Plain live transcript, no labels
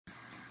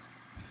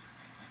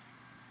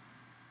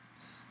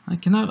I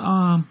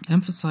cannot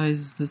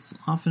emphasize this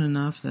often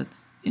enough that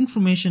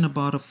information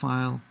about a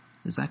file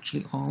is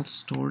actually all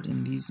stored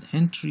in these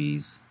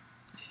entries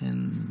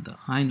in the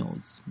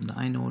inodes, in the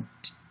inode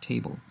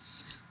table.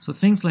 So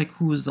things like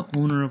who is the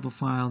owner of a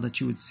file that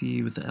you would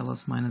see with the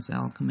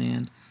ls-l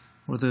command,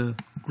 or the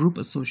group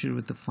associated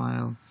with the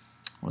file,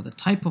 or the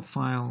type of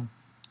file,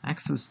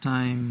 access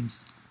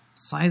times,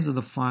 size of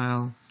the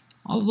file,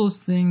 all of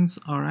those things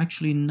are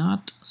actually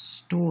not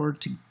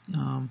stored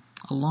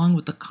along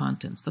with the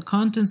contents. The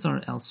contents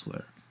are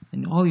elsewhere,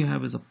 and all you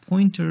have is a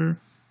pointer,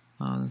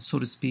 so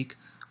to speak,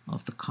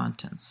 of the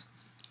contents.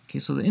 Okay,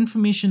 so the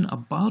information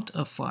about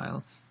a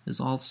file is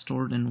all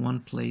stored in one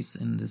place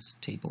in this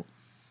table.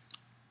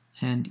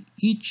 And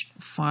each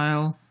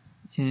file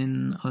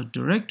in a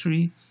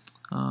directory,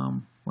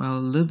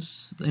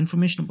 the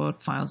information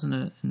about files in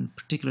a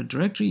particular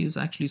directory is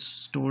actually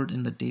stored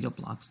in the data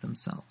blocks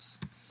themselves.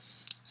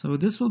 So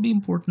this will be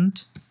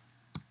important.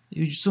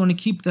 You just want to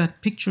keep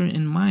that picture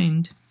in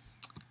mind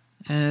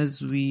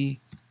as we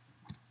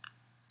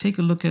take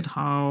a look at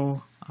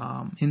how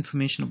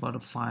information about a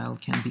file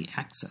can be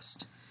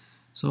accessed.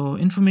 So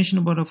information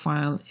about a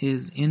file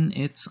is in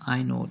its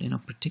inode, in a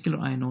particular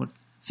inode.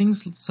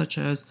 Things such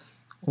as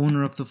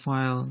owner of the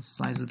file,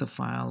 size of the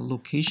file,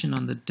 location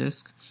on the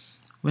disk,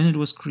 when it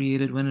was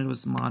created, when it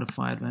was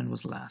modified, when it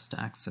was last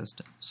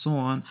accessed, so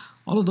on.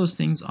 All of those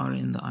things are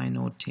in the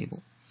inode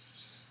table.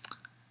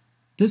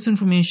 This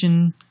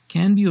information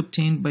can be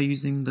obtained by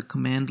using the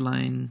command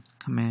line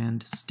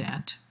command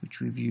stat, which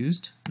we've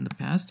used in the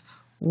past,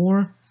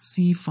 or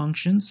C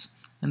functions,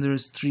 and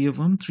there's three of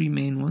them, three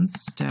main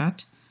ones: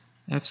 stat,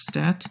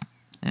 fstat,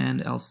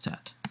 and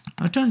lstat.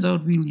 Now it turns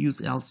out we'll use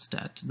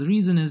lstat. The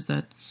reason is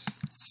that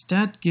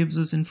stat gives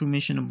us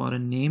information about a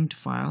named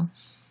file,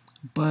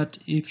 but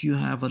if you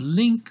have a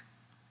link,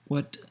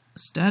 what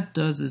stat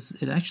does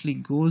is it actually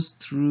goes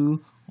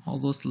through all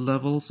those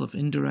levels of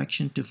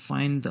indirection to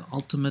find the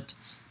ultimate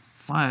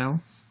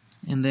file,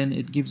 and then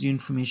it gives you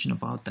information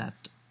about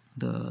that,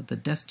 the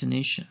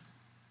destination,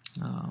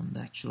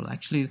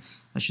 actually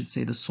I should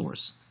say the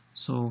source.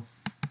 So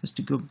just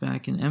to go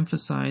back and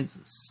emphasize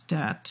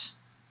stat,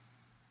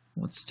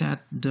 what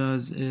stat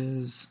does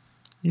is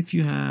if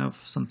you have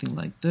something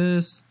like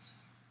this,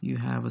 you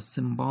have a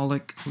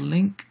symbolic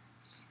link,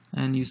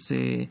 and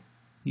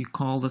you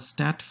call the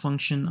stat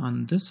function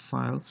on this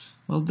file,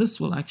 well, this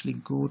will actually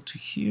go to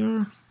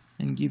here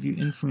and give you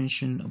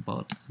information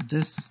about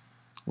this,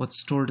 what's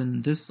stored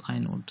in this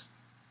inode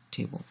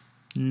table,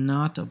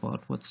 not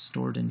about what's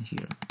stored in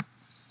here.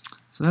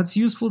 So that's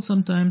useful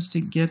sometimes to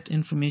get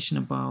information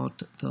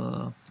about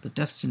the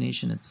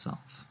destination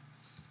itself.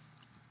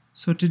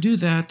 So to do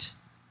that,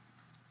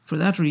 for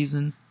that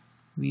reason,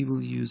 we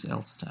will use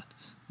lstat.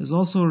 There's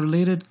also a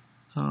related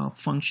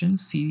function,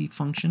 C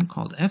function,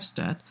 called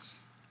fstat,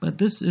 but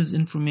this is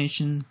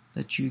information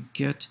that you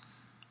get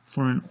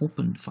for an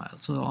opened file.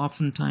 So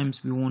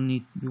oftentimes we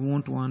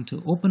won't want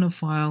to open a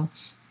file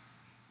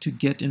to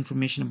get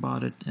information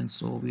about it, and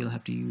so we'll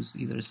have to use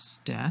either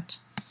stat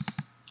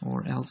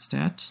or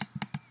lstat.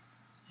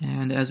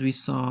 And as we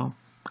saw,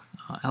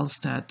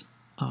 lstat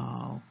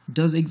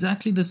does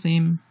exactly the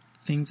same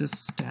things as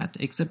stat,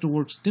 except it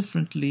works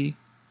differently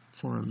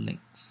for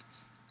links.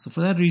 So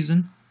for that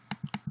reason,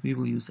 we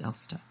will use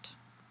lstat.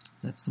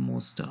 That's the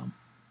most,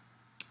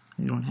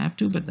 you don't have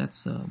to, but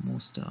that's the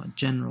most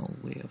general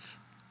way of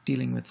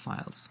dealing with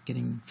files,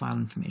 getting file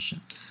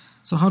information.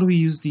 So how do we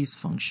use these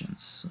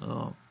functions?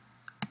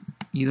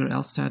 Either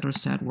lstat or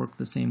stat work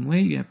the same way.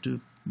 You have to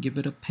give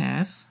it a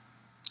path,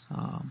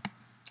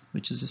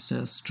 which is just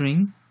a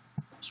string.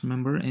 Just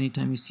remember,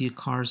 anytime you see a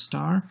car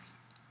star,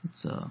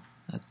 it's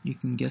you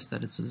can guess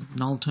that it's a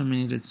null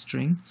terminated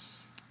string,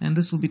 and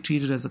this will be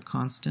treated as a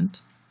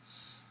constant.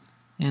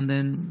 And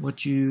then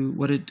what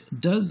it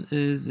does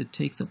is it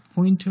takes a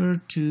pointer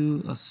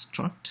to a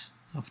struct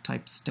of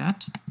type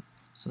stat,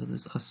 so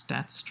this is a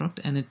stat struct,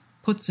 and it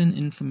puts in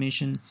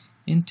information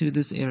into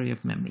this area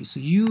of memory.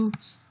 So you,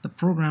 the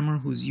programmer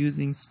who's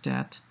using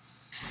stat,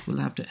 will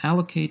have to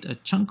allocate a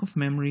chunk of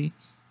memory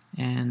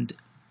and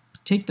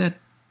take that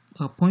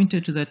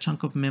pointer to that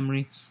chunk of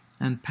memory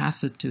and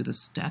pass it to the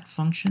stat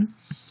function.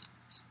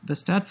 The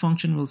stat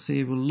function will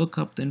look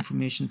up the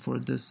information for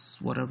this,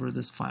 whatever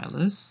this file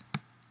is,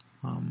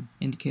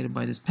 indicated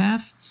by this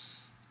path,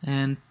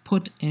 and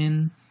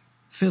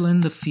fill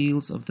in the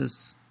fields of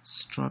this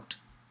struct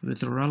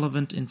with the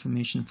relevant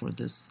information for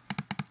this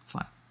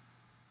file.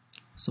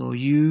 So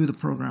you, the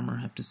programmer,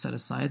 have to set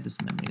aside this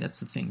memory.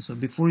 That's the thing. So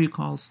before you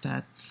call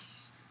stat,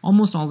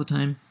 almost all the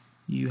time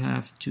you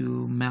have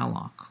to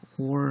malloc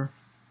or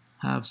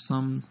have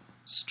some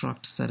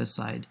struct set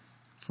aside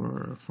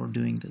for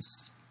doing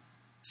this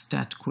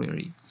stat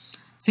query.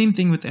 Same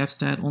thing with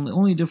fstat.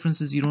 Only difference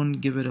is you don't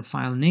give it a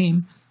file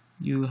name.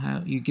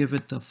 You give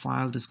it the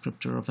file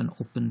descriptor of an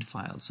opened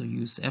file. So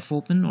use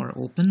fopen or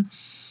open,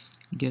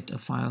 get a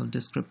file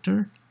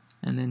descriptor,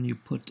 and then you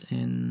put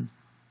in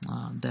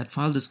that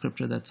file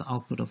descriptor, that's the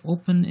output of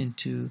open,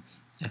 into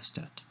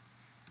fstat.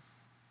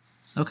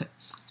 Okay,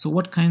 so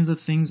what kinds of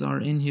things are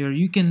in here?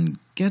 You can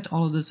get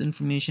all of this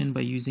information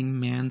by using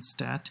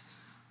manstat.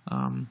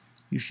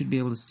 You should be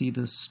able to see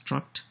the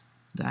struct,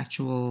 the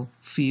actual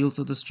fields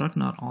of the struct,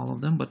 not all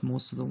of them, but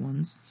most of the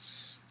ones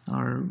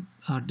are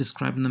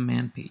described in the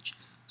man page.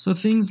 So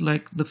things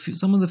like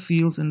some of the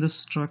fields in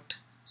this struct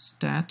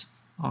stat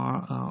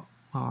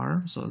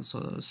are so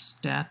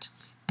stat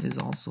is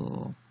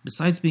also,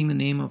 besides being the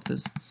name of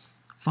this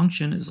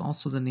function, is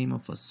also the name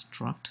of a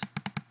struct.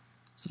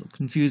 It's a little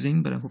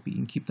confusing, but I hope you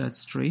can keep that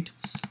straight.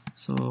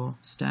 So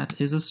stat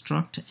is a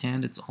struct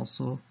and it's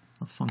also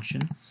a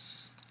function.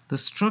 The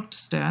struct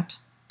stat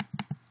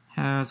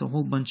has a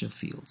whole bunch of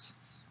fields.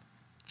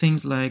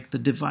 Things like the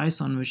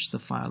device on which the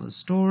file is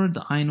stored,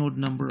 the inode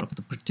number of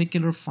the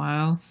particular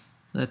file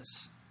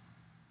that's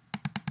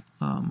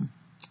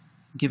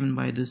given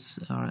by this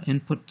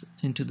input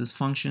into this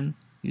function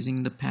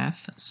using the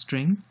path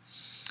string.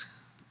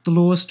 The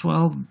lowest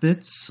 12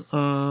 bits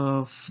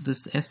of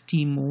this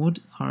st mode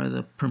are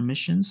the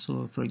permissions.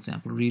 So for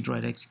example, read,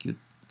 write, execute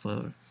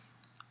for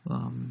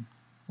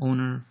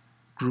owner,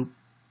 group,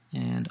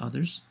 and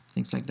others,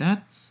 things like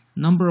that.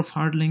 Number of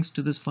hard links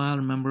to this file.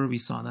 Remember, we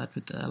saw that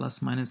with the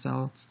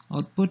ls-l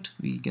output.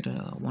 We get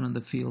one of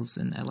the fields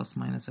in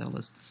ls-l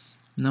is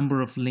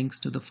number of links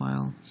to the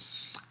file.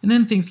 And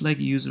then things like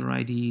user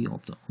ID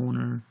of the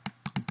owner,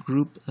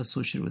 group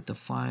associated with the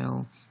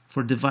file.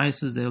 For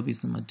devices, there will be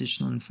some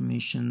additional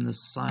information, the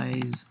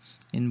size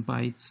in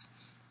bytes,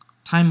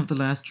 time of the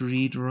last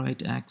read,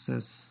 write,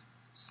 access,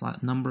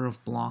 number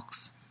of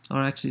blocks,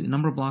 or actually the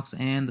number of blocks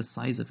and the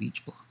size of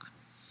each block.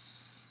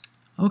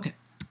 Okay.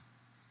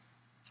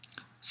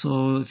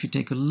 So if you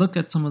take a look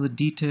at some of the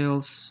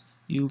details,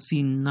 you'll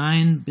see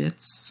 9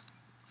 bits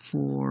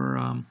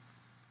for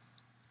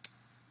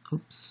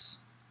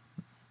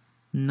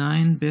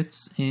 9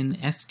 bits in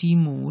st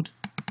mode.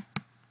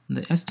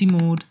 The st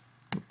mode,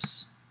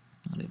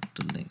 not able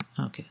to link.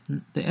 Okay,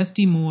 the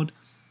st mode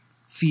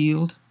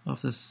field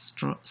of the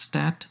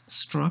stat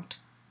struct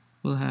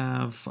will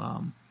have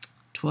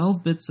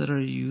 12 bits that are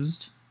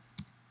used.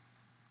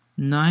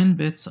 9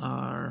 bits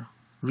are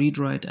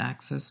read-write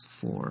access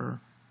for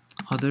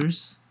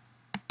others.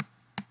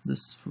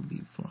 This will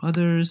be for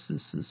others.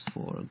 This is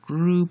for a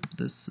group.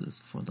 This is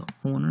for the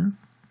owner.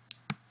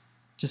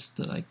 Just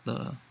like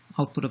the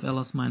output of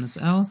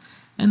ls-l.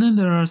 And then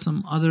there are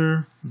some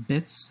other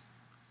bits.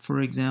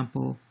 For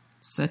example,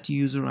 set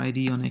user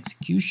ID on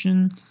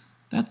execution.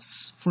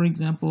 That's, for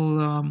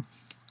example,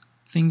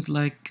 things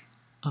like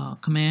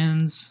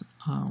commands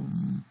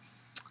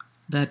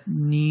that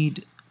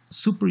need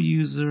super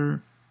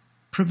user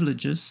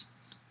privileges.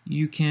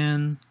 You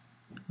can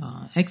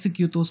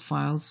execute those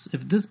files.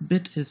 If this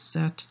bit is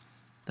set,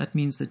 that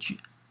means that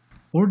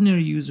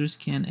ordinary users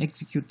can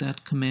execute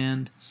that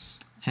command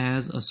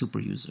as a super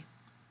user.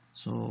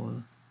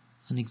 So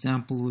an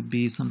example would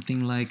be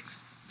something like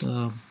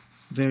the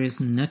various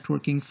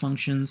networking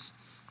functions.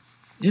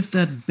 If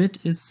that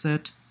bit is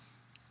set,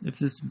 if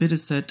this bit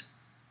is set,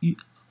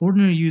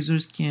 ordinary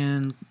users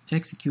can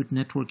execute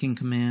networking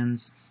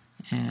commands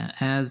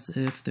as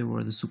if they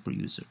were the super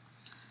user.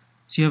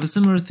 So you have a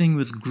similar thing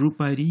with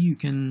group ID. You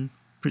can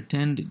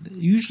pretend,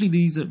 usually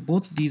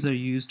both of these are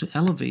used to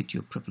elevate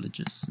your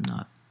privileges,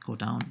 not go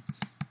down.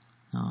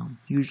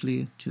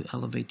 Usually to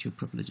elevate your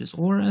privileges,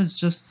 or as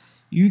just,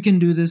 you can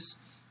do this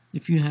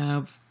if you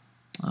have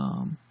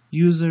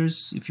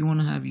users, if you want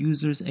to have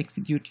users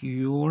execute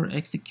your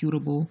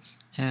executable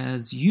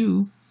as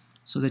you,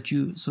 so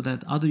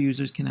that other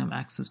users can have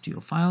access to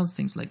your files,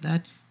 things like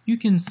that. You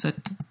can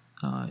set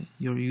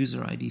your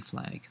user ID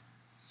flag.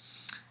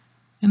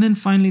 And then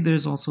finally,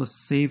 there's also a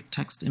saved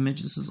text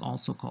image. This is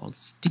also called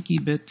sticky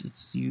bit.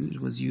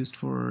 It was used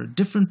for a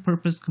different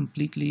purpose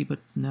completely, but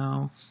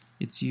now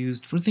it's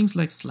used for things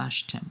like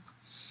 /temp.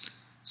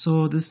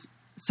 So this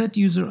set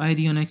user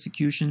ID on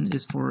execution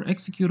is for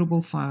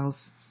executable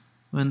files.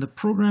 When the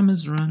program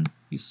is run,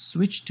 you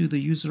switch to the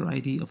user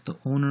ID of the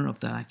owner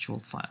of the actual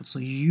file. So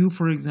you,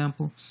 for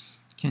example,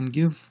 can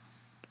give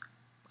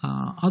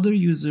other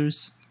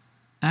users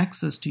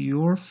access to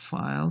your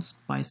files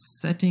by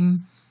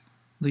setting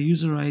the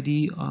user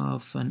ID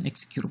of an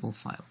executable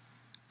file.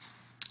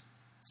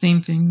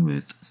 Same thing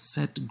with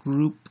set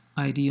group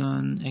ID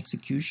on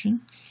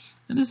execution.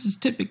 And this is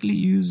typically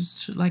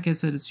used, like I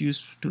said, it's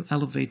used to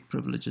elevate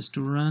privileges,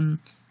 to run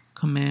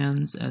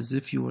commands as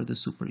if you were the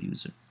super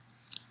user.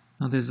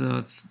 Now there's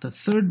the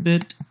third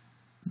bit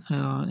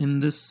in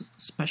this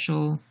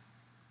special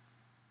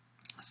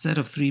set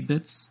of 3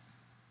 bits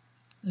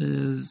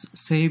is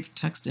saved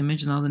text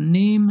image. Now the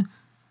name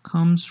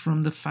comes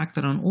from the fact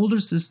that on older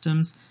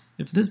systems,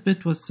 if this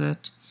bit was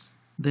set,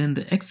 then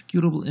the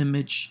executable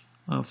image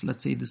of,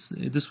 let's say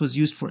this was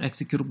used for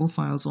executable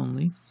files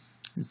only.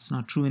 It's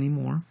not true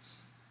anymore.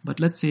 But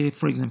let's say,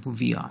 for example,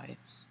 vi.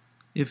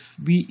 If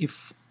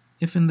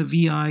in the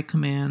vi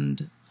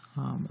command,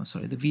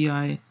 the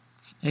vi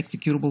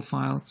executable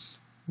file,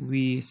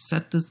 we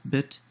set this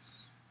bit,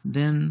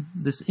 then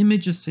this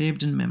image is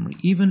saved in memory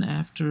even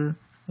after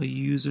a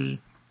user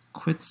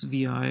quits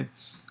vi.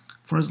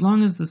 For as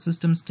long as the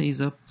system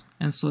stays up,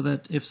 and so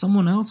that if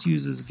someone else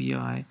uses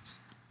VI,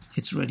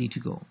 it's ready to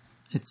go.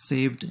 It's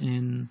saved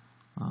in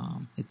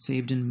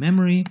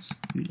memory.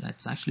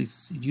 It's actually,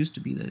 it used to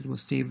be that it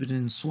was saved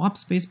in swap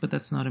space, but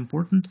that's not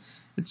important.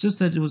 It's just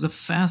that it was a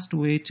fast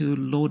way to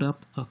load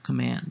up a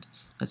command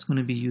that's going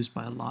to be used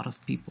by a lot of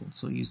people.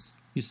 So you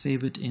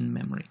save it in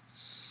memory.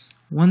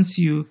 Once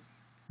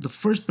the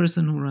first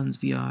person who runs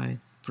VI,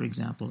 for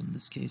example, in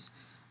this case,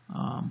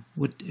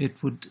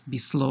 it would be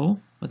slow,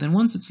 but then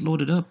once it's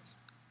loaded up,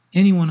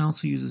 anyone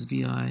else who uses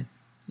VI,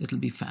 it'll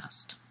be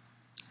fast.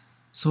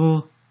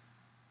 So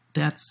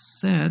that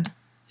said,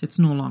 it's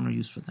no longer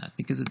used for that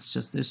because it's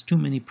just there's too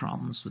many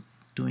problems with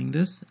doing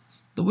this.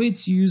 The way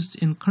it's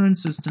used in current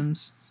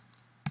systems,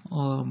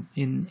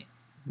 in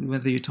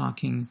whether you're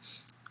talking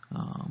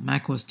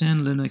Mac OS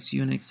X, Linux,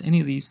 Unix, any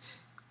of these,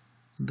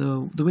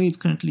 the way it's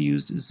currently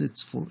used is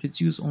it's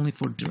used only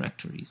for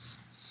directories.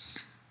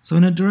 So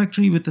in a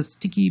directory with a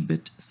sticky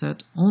bit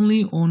set,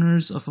 only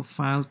owners of a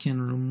file can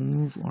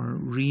remove or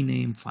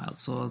rename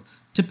files. So a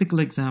typical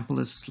example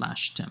is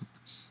 /temp.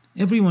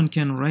 Everyone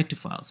can write to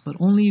files, but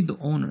only the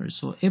owners.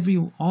 So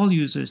all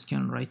users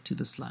can write to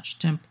the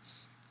 /temp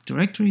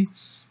directory,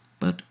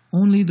 but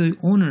only the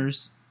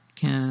owners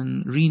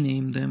can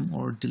rename them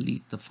or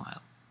delete the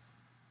file.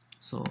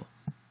 So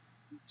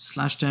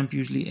 /temp,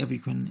 usually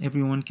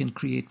everyone can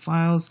create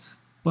files,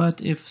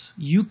 but if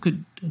you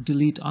could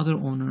delete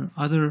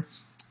other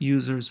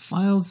users'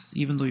 files,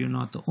 even though you're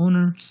not the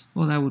owner,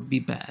 well, that would be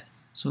bad.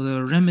 So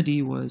the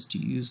remedy was to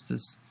use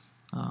this,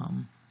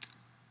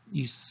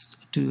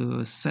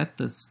 to set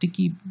the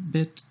sticky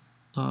bit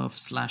of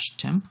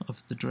 /temp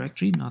of the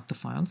directory, not the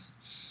files,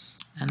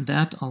 and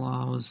that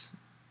allows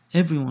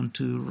everyone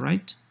to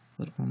write,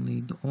 but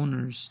only the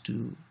owners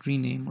to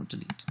rename or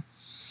delete.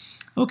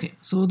 Okay,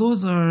 so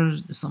those are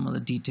some of the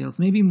details,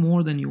 maybe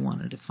more than you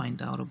wanted to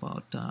find out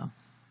about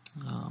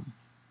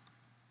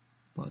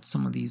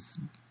some of these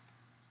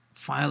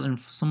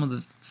some of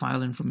the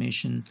file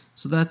information.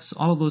 So that's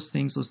all of those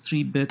things, those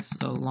 3 bits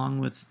along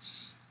with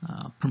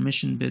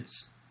permission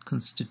bits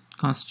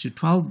constitute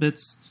 12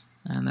 bits,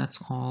 and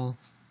that's all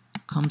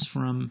comes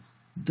from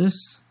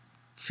this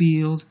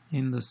field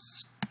in the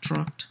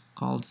struct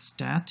called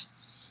stat,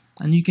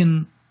 and you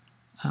can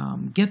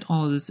get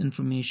all of this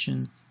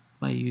information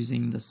by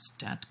using the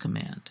stat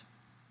command.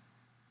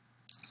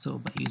 So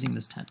by using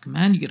the stat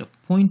command, you get a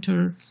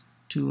pointer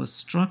to a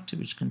struct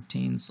which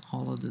contains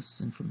all of this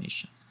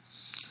information.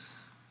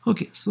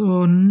 Okay,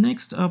 so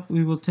next up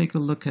we will take a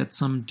look at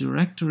some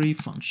directory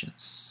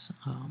functions.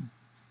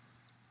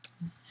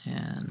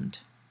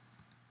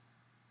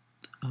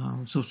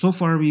 So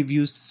far we've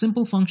used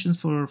simple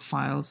functions for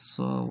files,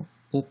 so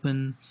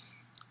open,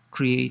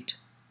 create,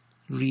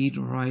 read,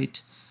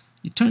 write.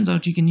 It turns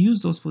out you can use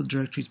those for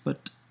directories,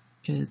 but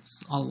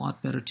it's a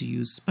lot better to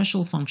use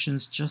special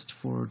functions just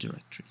for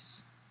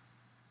directories.